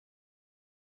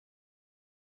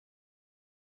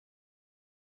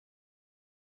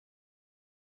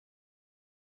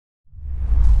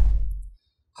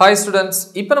Hi students,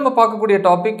 இப்போ நம்ம பார்க்கக்கூடிய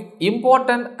topic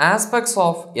important aspects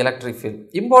of electric field.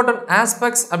 Important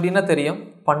aspects அப்படினா தெரியும்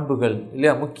பண்புகள்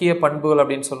இல்லையா, முக்கிய பண்புகள்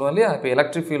அப்படினு சொல்லுவோம் இல்லையா. இப்போ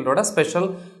electric field ஓட ஸ்பெஷல்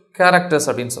characters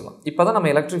அப்படினு சொல்லுவோம். இப்போதான் நம்ம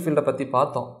electric field பத்தி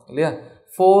பார்த்தோம் இல்லையா.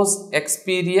 Force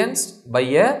experienced by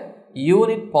a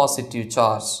unit positive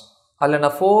charge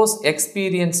அல்லனா force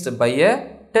experienced by a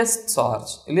test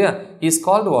charge இல்லையா is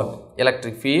called what?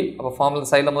 Electric field. அப்ப ஃபார்முலா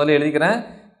சைடுல முதல்ல எழுதிக்கிறேன்.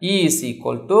 E is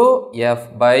equal to F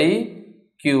by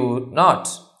Q naught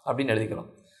அப்படின்னு எழுதிக்கிறோம்.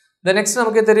 The next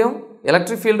நமக்கு தெரியும்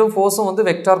electric field உம் force உம் வந்து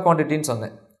vector quantity ன்னு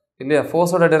சொன்னேன் இல்லையா.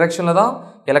 force ஓட directionல தான்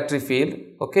electric field.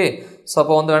 ஓகே, ஸோ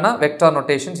அப்போ வந்து வேணா vector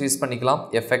notations யூஸ் பண்ணிக்கலாம்.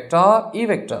 F vector, E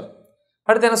vector.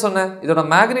 அடுத்து என்ன சொன்னேன், இதோட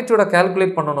magnitude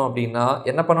calculate பண்ணணும் அப்படின்னா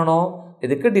என்ன பண்ணணும்,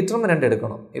 இதுக்கு determinant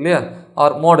எடுக்கணும் இல்லையா, or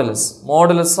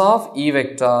modulus of E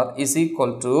vector is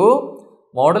equal to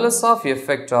modulus of F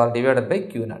vector divided by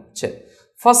Q naught. சரி,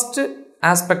 first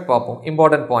aspect பார்ப்போம்,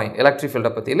 important point electric field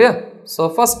பத்தி இல்லையா. so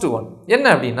first one என்ன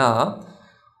அப்படின்னா,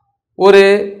 ஒரு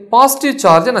பாசிட்டிவ்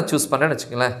சார்ஜை நான் சூஸ் பண்ணேன்னு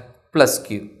வச்சுக்கங்களேன், plus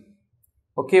Q.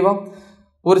 ஓகேவா,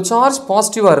 ஒரு சார்ஜ்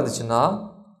பாசிட்டிவாக இருந்துச்சுன்னா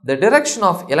the direction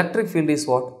of electric field is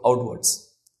what? outwards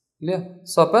இல்லையா.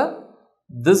 ஸோ அப்போ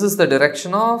this is the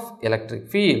direction of electric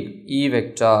field E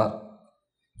vector.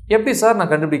 எப்படி சார்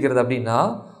நான் கண்டுபிடிக்கிறது அப்படின்னா,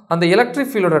 அந்த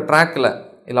எலக்ட்ரிக் ஃபீல்டோட ட்ராக்கில்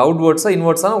இல்லை அவுட்வேர்ட்ஸாக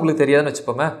இன்வெர்ட்ஸாக உங்களுக்கு தெரியாதுன்னு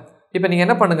வச்சுப்போமே. இப்போ நீங்கள்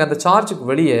என்ன பண்ணுங்கள், அந்த சார்ஜுக்கு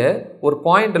வெளியே ஒரு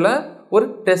பாயிண்டில் ஒரு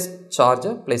டெஸ்ட் சார்ஜை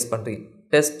ப்ளேஸ் பண்ணுறீங்க.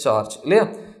 டெஸ்ட் சார்ஜ் இல்லையா,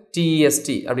 TEST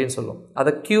அப்படின்னு சொல்லுவோம்,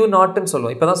 அதை Q நாட்னு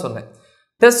சொல்லுவோம். இப்போ தான் சொன்னேன்,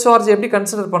 டெஸ்ட் சார்ஜ் எப்படி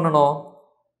கன்சிடர் பண்ணணும்,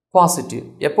 பாசிட்டிவ்.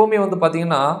 எப்போவுமே வந்து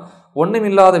பார்த்திங்கன்னா ஒன்றும்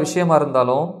இல்லாத விஷயமா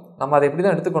இருந்தாலும் நம்ம அதை எப்படி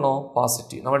தான் எடுத்துக்கணும்,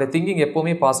 பாசிட்டிவ். நம்மளுடைய திங்கிங்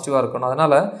எப்போவுமே பாசிட்டிவாக இருக்கணும்.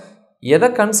 அதனால்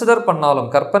எதை கன்சிடர்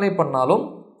பண்ணாலும் கற்பனை பண்ணாலும்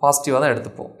பாசிட்டிவாக தான்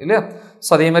எடுத்துப்போம் இல்லையா. ஸோ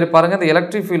அதே மாதிரி பாருங்கள், இந்த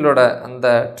எலக்ட்ரிக் ஃபீல்டோட அந்த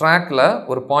ட்ராக்கில்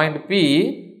ஒரு பாயிண்ட் P,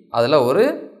 அதில் ஒரு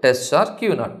test charge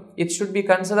Q not. It should be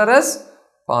consider as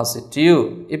positive.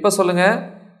 இப்போ சொல்லுங்கள்,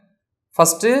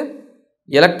 ஃபஸ்ட்டு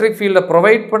எலக்ட்ரிக் ஃபீல்டை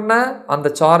ப்ரொவைட் பண்ண அந்த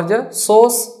சார்ஜை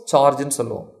சோர்ஸ் சார்ஜுன்னு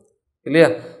சொல்லுவோம் இல்லையா.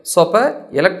 ஸோ அப்போ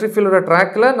எலக்ட்ரிக் ஃபீல்டோட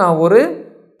ட்ராக்கில் நான் ஒரு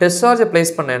டெஸ்ட் சார்ஜை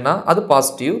ப்ளேஸ் பண்ணேன்னா அது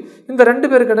பாசிட்டிவ். இந்த ரெண்டு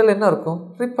பேருக்கு இடையில என்ன இருக்கும்,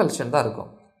 ரிப்பல்ஷன் தான்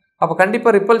இருக்கும். அப்போ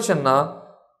கண்டிப்பாக ரிப்பல்ஷன்னா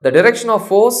the direction of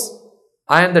force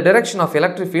and the direction of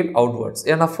electric field outwards.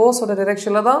 ஏன்னா ஃபோர்ஸோட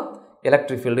டிரெக்ஷனில் தான்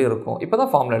எலக்ட்ரிக் ஃபீல்டு இருக்கும். இப்போ தான்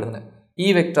ஃபார்முலா எழுதுனேன், E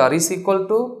vector is equal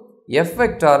to F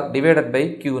vector divided by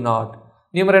Q naught.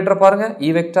 நியூமரேட்டரை பாருங்கள், E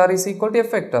vector is equal to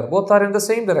F vector, both are in the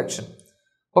same direction.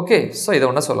 Okay, so இதை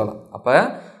ஒன்று சொல்லலாம். அப்போ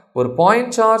ஒரு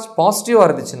பாயிண்ட் சார்ஜ் பாசிட்டிவாக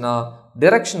இருந்துச்சுன்னா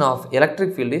direction of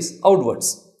electric field is outwards.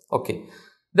 Okay,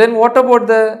 then what about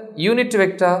the unit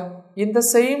vector? In the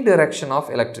same direction of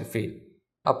electric field.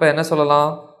 அப்போ என்ன சொல்லலாம்,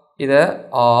 இதை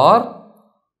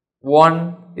R1,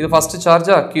 இது ஃபஸ்ட்டு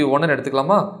சார்ஜா Q1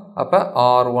 எடுத்துக்கலாமா, அப்போ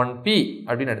R1P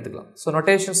அப்படின்னு எடுத்துக்கலாம். ஸோ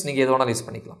நோட்டேஷன்ஸ் நீங்கள் எது வேணாலும் யூஸ்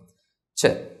பண்ணிக்கலாம்.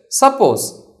 சரி, சப்போஸ்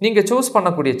நீங்கள் சூஸ்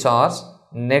பண்ணக்கூடிய சார்ஜ்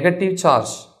நெகட்டிவ்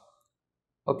சார்ஜ்,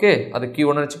 ஓகே, அது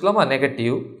Q1 வச்சுக்கலாமா,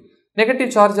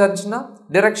 நெகட்டிவ் சார்ஜ் இருந்துச்சுன்னா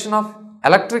direction of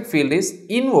electric field is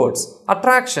inwards,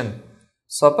 attraction.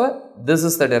 So அப்போ this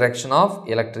is the direction of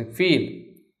electric field.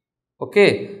 Okay,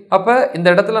 அப்போ இந்த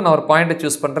இடத்துல நான் ஒரு பாயிண்ட்டை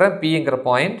சூஸ் பண்ணுறேன், Pங்கிற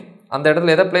பாயிண்ட். அந்த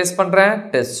இடத்துல எதை பிளேஸ் பண்ணுறேன்,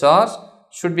 test charge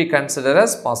should be considered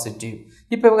as positive.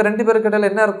 இப்போ இவங்க ரெண்டு பேருக்கு இடையில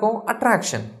என்ன இருக்கும்,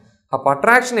 அட்ராக்ஷன். அப்போ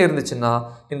அட்ராக்ஷன் இருந்துச்சுன்னா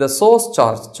இந்த சோர்ஸ்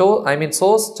சார்ஜ்,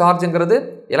 சோர்ஸ் சார்ஜுங்கிறது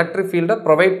எலக்ட்ரிக் ஃபீல்டை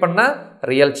ப்ரொவைட் பண்ண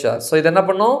ரியல் சார்ஜ். ஸோ இது என்ன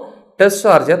பண்ணும், டெஸ்ட்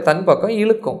சார்ஜை தன் பக்கம்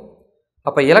இழுக்கும்.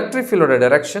 அப்போ electric ஃபீல்டோட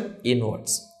direction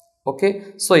inwards. Okay,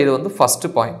 so இது வந்து first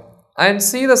point. And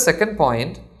see the second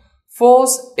point,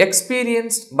 force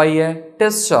experienced by a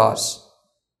test charge.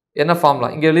 என்ன ஃபார்முலா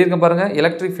இங்கே எழுதியிருக்கேன் பாருங்கள்,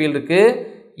 எலக்ட்ரிக் ஃபீல்டுக்கு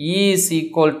E is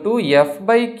equal to F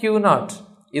by Q naught.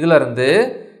 இதில் இருந்து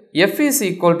F is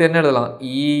equal to என்ன எழுதலாம்,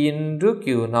 E into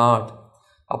Q naught.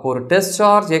 அப்போ ஒரு டெஸ்ட்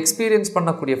சார்ஜ் எக்ஸ்பீரியன்ஸ்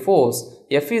பண்ணக்கூடிய force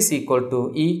F is equal to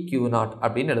E Q naught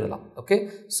அப்படின்னு எழுதலாம். ஓகே,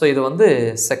 ஸோ இது வந்து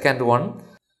second one.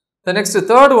 The next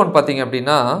third one பார்த்தீங்க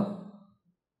அப்படின்னா,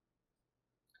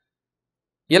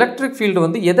 எலக்ட்ரிக் ஃபீல்டு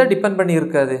வந்து எதை டிபெண்ட் பண்ணி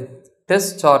இருக்காது,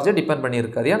 டெஸ்ட் சார்ஜை டிபெண்ட் பண்ணி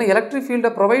இருக்காது. ஏன்னா எலக்ட்ரிக்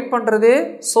ஃபீல்டை ப்ரொவைட் பண்ணுறதே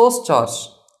சோர்ஸ் சார்ஜ்,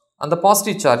 அந்த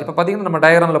பாசிட்டிவ் சார்ஜ். இப்போ பார்த்தீங்கன்னா நம்ம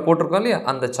டயக்ராமில் போட்டிருக்கோம் இல்லையா,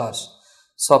 அந்த சார்ஜ்.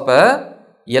 ஸோ அப்போ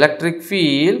electric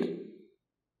field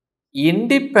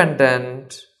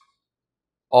independent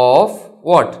of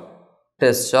what,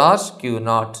 test charge Q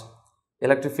not.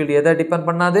 Electric field எதை டிபெண்ட்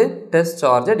பண்ணாது, டெஸ்ட்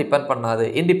சார்ஜை டிபெண்ட் பண்ணாது,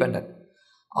 இண்டிபெண்ட்.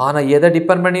 ஆனால் எதை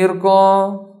டிபெண்ட் பண்ணியிருக்கோம்,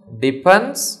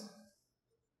 depends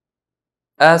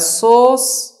a source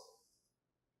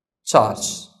charge.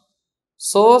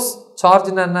 source charge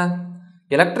என்ன,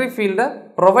 எலக்ட்ரிக் ஃபீல்டை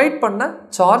ப்ரொவைட் பண்ண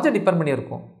சார்ஜை டிபெண்ட்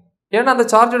பண்ணியிருக்கோம். ஏன்னா அந்த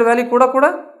சார்ஜோட வேல்யூ கூட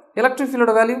எலக்ட்ரிக்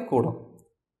ஃபீல்டோட வேல்யூ கூடும்.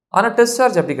 ஆனால் டெஸ்ட்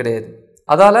சார்ஜ் அப்படி கிடையாது.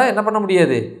 அதால் என்ன பண்ண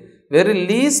முடியாது, வெரி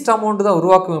லீஸ்ட் அமௌண்ட் தான்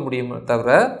உருவாக்க முடியுமே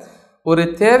தவிர ஒரு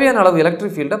தேவையான அளவு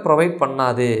எலக்ட்ரிக் ஃபீல்டை ப்ரொவைட்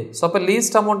பண்ணாது. ஸோ அப்போ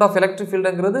லீஸ்ட் அமௌண்ட் ஆஃப் எலக்ட்ரிக்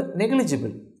ஃபீல்டுங்கிறது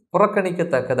நெகிழிஜிபிள்,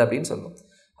 புறக்கணிக்கத்தக்கது அப்படின்னு சொல்லுவோம்.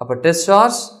 அப்போ டெஸ்ட்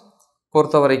சார்ஜ்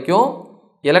பொறுத்த வரைக்கும்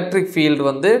எலக்ட்ரிக் ஃபீல்டு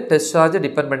வந்து டெஸ்ட் சார்ஜை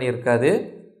டிபெண்ட் பண்ணி இருக்காது.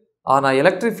 ஆனால்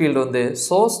எலக்ட்ரிக் ஃபீல்டு வந்து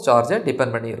சோர்ஸ் சார்ஜை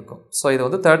டிபெண்ட் பண்ணி இருக்கும். ஸோ இது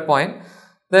வந்து third point.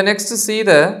 The next see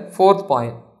the fourth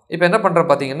point. இப்போ என்ன பண்ணுறேன்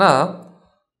பார்த்தீங்கன்னா,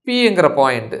 பிங்கிற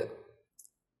பாயிண்ட்டு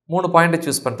 3 பாயிண்ட்டை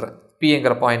சூஸ் பண்ணுறேன்.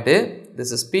 பிங்கிற point,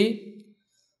 this is B,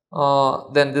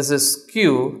 then this is Q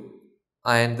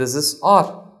and this is R.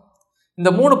 இந்த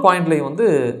 3 பாயிண்ட்லையும் வந்து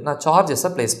நான் சார்ஜஸை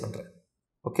பிளேஸ் பண்ணுறேன்.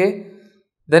 ஓகே,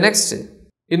 த நெக்ஸ்ட்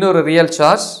இன்னொரு ரியல்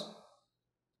சார்ஜ்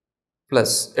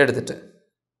ப்ளஸ் எடுத்துட்டேன்.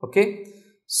 ஓகே,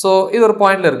 ஸோ இது ஒரு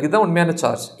பாயிண்டில் இருக்குது, இதுதான் உண்மையான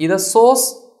சார்ஜ். இதை சோர்ஸ்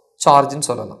சார்ஜ்னு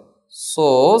சொல்லலாம்.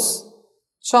 சோர்ஸ்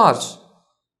சார்ஜ்,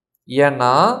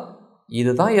 ஏன்னா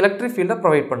இதுதான் எலக்ட்ரிக் ஃபீல்டை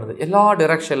ப்ரொவைட் பண்ணுது, எல்லா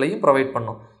டிரெக்ஷன்லையும் ப்ரொவைட்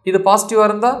பண்ணும். இது பாசிட்டிவாக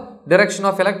இருந்தால் direction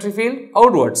of electric field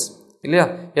outwards இல்லையா,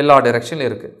 எல்லா டிரெக்ஷன்லையும்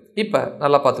இருக்குது. இப்போ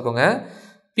நல்லா பார்த்துக்கோங்க,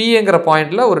 பிங்கிற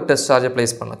பாயிண்டில் ஒரு டெஸ்ட் சார்ஜை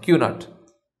பிளேஸ் பண்ணலாம், Q0.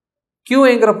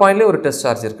 Qங்கிற பாயிண்ட்லேயும் ஒரு டெஸ்ட்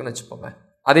சார்ஜ் இருக்குன்னு வச்சுக்கோங்க.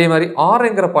 அதே மாதிரி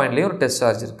Rங்கிற பாயிண்ட்லேயும் ஒரு டெஸ்ட்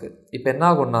சார்ஜ் இருக்குது. இப்போ என்ன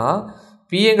ஆகும்னா,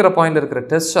 பிங்கிற பாயிண்டில் இருக்கிற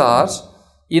டெஸ்ட் சார்ஜ்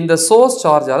இந்த சோர்ஸ்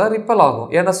சார்ஜால் ரிப்பல் ஆகும்.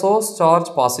 ஏன்னா சோர்ஸ்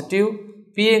சார்ஜ் பாசிட்டிவ்,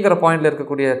 பிங்கிற பாயிண்டில்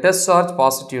இருக்கக்கூடிய test charge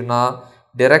பாசிட்டிவ்னா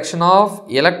direction of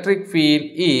electric field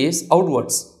is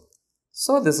outwards.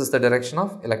 So this is the direction of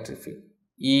electric field,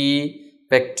 E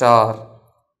vector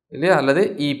இல்லையா, அல்லது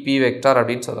EP vector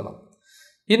அப்படின்னு சொல்லலாம்.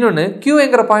 இன்னொன்று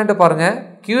Qங்கிற பாயிண்ட்டை பாருங்கள்.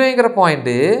 Qங்கிற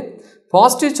பாயிண்ட்டு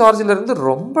பாசிட்டிவ் சார்ஜிலிருந்து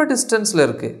ரொம்ப டிஸ்டன்ஸில்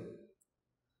இருக்குது.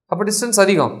 அப்போ டிஸ்டன்ஸ்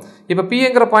அதிகம். இப்போ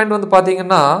Pங்கிற பாயிண்ட் வந்து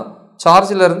பார்த்தீங்கன்னா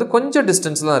சார்ஜிலிருந்து கொஞ்சம்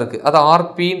டிஸ்டன்ஸ் தான் இருக்குது, அது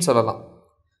RPன்னு சொல்லலாம்.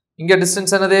 இங்கே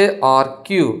டிஸ்டன்ஸ் என்னது, RQ.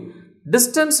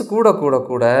 டிஸ்டன்ஸ் கூட கூட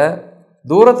கூட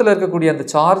தூரத்தில் இருக்கக்கூடிய அந்த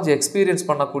சார்ஜ் எக்ஸ்பீரியன்ஸ்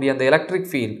பண்ணக்கூடிய அந்த எலக்ட்ரிக்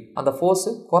ஃபீல்ட், அந்த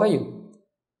ஃபோர்ஸு குறையும்.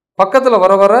 பக்கத்தில்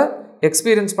வர வர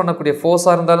எக்ஸ்பீரியன்ஸ் பண்ணக்கூடிய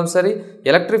ஃபோர்ஸாக இருந்தாலும் சரி,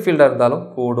 எலக்ட்ரிக் ஃபீல்டாக இருந்தாலும்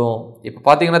கூடும். இப்போ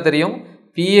பார்த்தீங்கன்னா தெரியும்,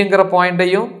 பிங்கிற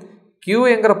பாயிண்ட்டையும்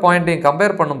Qங்கிற பாயிண்ட்டையும்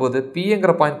கம்பேர் பண்ணும்போது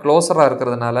பிங்கிற பாயிண்ட் க்ளோஸராக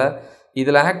இருக்கிறதுனால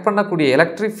இதில் ஆக்ட் பண்ணக்கூடிய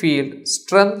electric field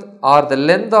strength R the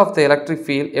length of the electric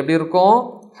field எப்படி இருக்கும்,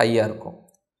 ஹையாக இருக்கும்.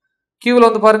 Qவில்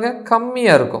வந்து பாருங்கள்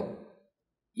கம்மியாக இருக்கும்,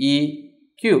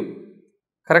 EQ.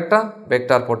 கரெக்டாக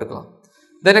வெக்டார் போட்டுக்கலாம்.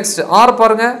 தென் நெக்ஸ்ட் R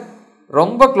பாருங்கள்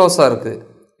ரொம்ப க்ளோஸாக இருக்குது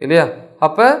இல்லையா,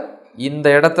 அப்போ இந்த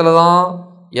இடத்துல தான்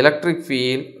எலக்ட்ரிக்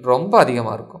ஃபீல்ட் ரொம்ப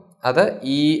அதிகமாக இருக்கும், அதை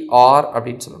ER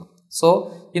அப்படின்னு சொல்லணும். ஸோ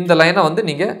இந்த லைனை வந்து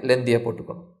நீங்கள் லெந்தியாக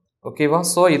போட்டுக்கணும். ஓகேவா,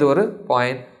 ஸோ இது ஒரு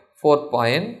point, fourth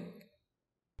point.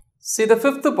 See the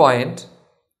fifth point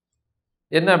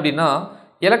என்ன அப்படின்னா,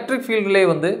 எலக்ட்ரிக் ஃபீல்டுலேயே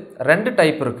வந்து 2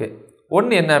 டைப் இருக்குது.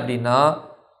 ஒன்று என்ன அப்படின்னா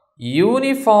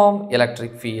uniform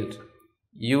electric field.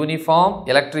 Uniform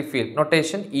electric field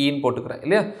notation ஈன்னு போட்டுக்கிறேன்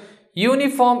இல்லையா.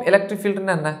 யூனிஃபார்ம் எலக்ட்ரிக்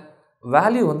ஃபீல்டுன்னா என்ன,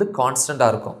 வேல்யூ வந்து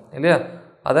கான்ஸ்டண்ட்டாக இருக்கும் இல்லையா,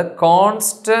 அதை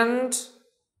கான்ஸ்டன்ட்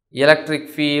எலக்ட்ரிக்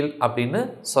ஃபீல்ட் அப்படின்னு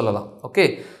சொல்லலாம். ஓகே,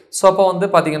 ஸோ அப்போ வந்து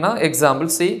பார்த்தீங்கன்னா எக்ஸாம்பிள்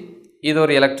சி, இது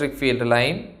ஒரு எலக்ட்ரிக் ஃபீல்டு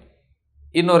லைன்,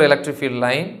 இன்னொரு எலக்ட்ரிக் ஃபீல்டு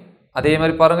லைன், அதே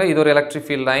மாதிரி பாருங்கள் இது ஒரு எலக்ட்ரிக்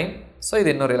ஃபீல்டு லைன், ஸோ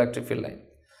இது இன்னொரு எலக்ட்ரிக் ஃபீல்டு லைன்.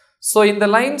 ஸோ இந்த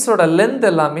லைன்ஸோட லென்த்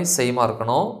எல்லாமே சேமாக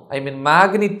இருக்கணும். ஐ மீன்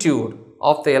magnitude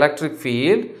of the electric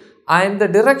field and the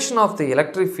direction of the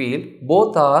electric field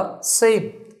both are same,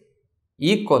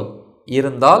 equal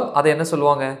இருந்தால் அதை என்ன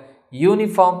சொல்லுவாங்க,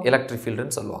 யூனிஃபார்ம் எலக்ட்ரிக்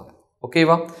ஃபீல்டுன்னு சொல்லுவாங்க.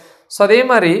 ஓகேவா, ஸோ அதே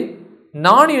மாதிரி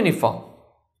நான்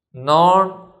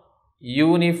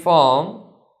யூனிஃபார்ம்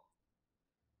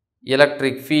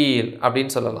எலக்ட்ரிக் ஃபீல்ட்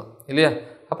அப்படின்னு சொல்லலாம் இல்லையா.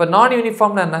 அப்போ நான்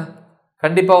யூனிஃபார்ம்னா என்ன,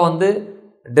 கண்டிப்பாக வந்து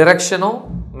டிரெக்ஷனும்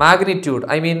மேக்னிடியூட்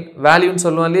ஐ மீன் வேல்யூன்னு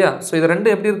சொல்லுவோம் இல்லையா. ஸோ இது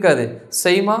ரெண்டும் எப்படி இருக்காது,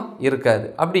 சேமாக இருக்காது.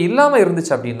 அப்படி இல்லாமல்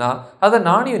இருந்துச்சு அப்படின்னா அதை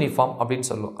நான் யூனிஃபார்ம் அப்படின்னு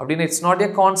சொல்லுவோம். அப்படின்னா it's not a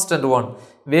constant one,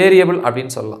 variable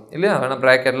அப்படின்னு சொல்லலாம் இல்லையா. வேணால்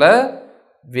ப்ராக்கெட்டில்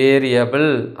வேரியபிள்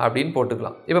அப்படின்னு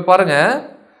போட்டுக்கலாம். இப்போ பாருங்கள்,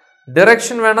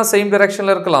 டிரெக்ஷன் வேணால் சேம்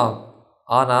டிரெக்ஷனில் இருக்கலாம்,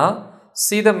 ஆனால்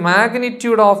see the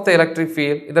magnitude of the electric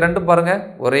field, இது ரெண்டும் பாருங்கள்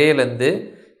ஒரே லென்த்து,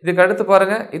 இதுக்கு அடுத்து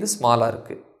பாருங்கள் இது ஸ்மாலாக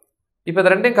இருக்குது. இப்போ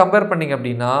இது ரெண்டையும் கம்பேர் பண்ணிங்க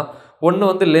அப்படின்னா ஒன்று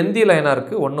வந்து லெந்தி லைனாக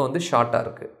இருக்குது, ஒன்று வந்து ஷார்ட்டாக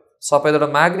இருக்குது. ஸோ அப்போ இதோட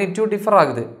மேக்னிடியூட் டிஃபர்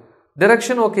ஆகுது,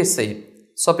 டிரெக்ஷன் ஓகே சேம்.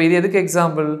 ஸோ அப்போ இது எதுக்கு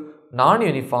எக்ஸாம்பிள், நான்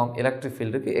யூனிஃபார்ம் எலக்ட்ரிக்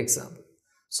ஃபீல்டுக்கு எக்ஸாம்பிள்.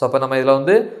 ஸோ அப்போ நம்ம இதில்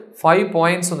வந்து 5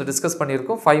 பாயிண்ட்ஸ் வந்து டிஸ்கஸ்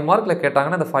பண்ணியிருக்கோம். 5 மார்க்கில்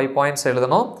கேட்டாங்கன்னா இந்த 5 பாயிண்ட்ஸ்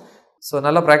எழுதணும். ஸோ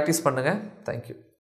நல்லா ப்ராக்டிஸ் பண்ணுங்கள். தேங்க்யூ.